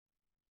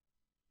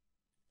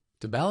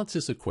To balance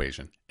this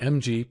equation,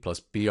 Mg plus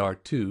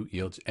Br2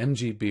 yields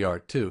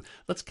MgBr2,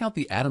 let's count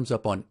the atoms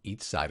up on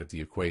each side of the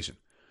equation.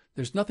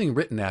 There's nothing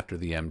written after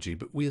the Mg,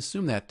 but we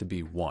assume that to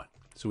be 1.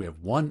 So we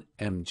have 1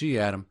 Mg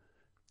atom,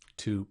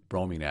 2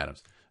 bromine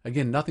atoms.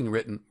 Again, nothing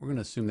written. We're going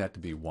to assume that to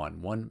be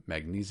 1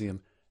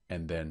 magnesium,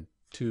 and then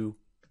 2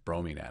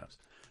 bromine atoms.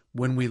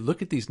 When we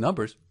look at these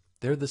numbers,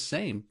 they're the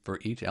same for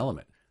each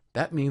element.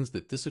 That means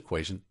that this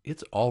equation,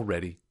 it's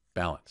already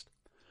balanced.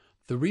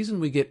 The reason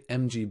we get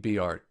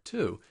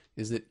MgBr2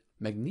 is that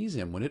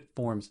magnesium, when it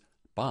forms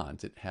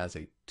bonds, it has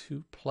a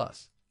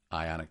 2+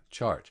 ionic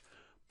charge.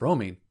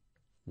 Bromine,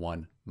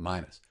 1-.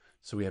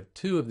 So we have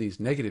 2 of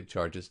these negative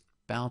charges,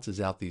 balances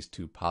out these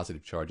 2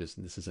 positive charges,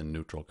 and this is a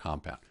neutral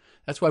compound.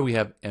 That's why we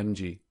have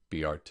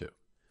MgBr2.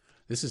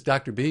 This is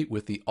Dr. B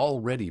with the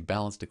already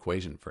balanced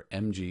equation for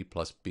Mg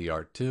plus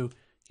Br2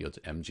 yields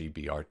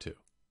MgBr2.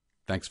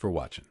 Thanks for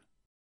watching.